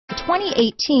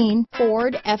2018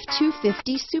 Ford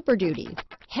F-250 Super Duty.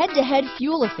 Head-to-head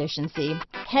fuel efficiency,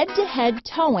 head-to-head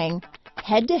towing,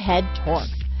 head-to-head torque.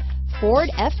 Ford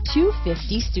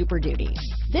F-250 Super Duty.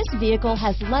 This vehicle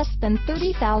has less than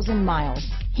 30,000 miles.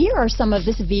 Here are some of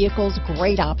this vehicle's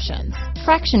great options: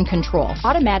 traction control,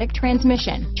 automatic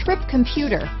transmission, trip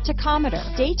computer, tachometer,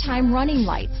 daytime running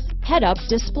lights, head-up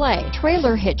display,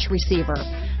 trailer hitch receiver.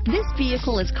 This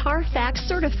vehicle is Carfax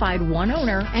certified one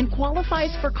owner and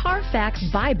qualifies for Carfax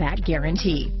buyback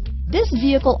guarantee. This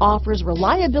vehicle offers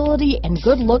reliability and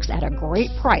good looks at a great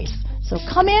price. So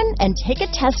come in and take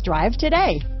a test drive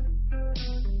today.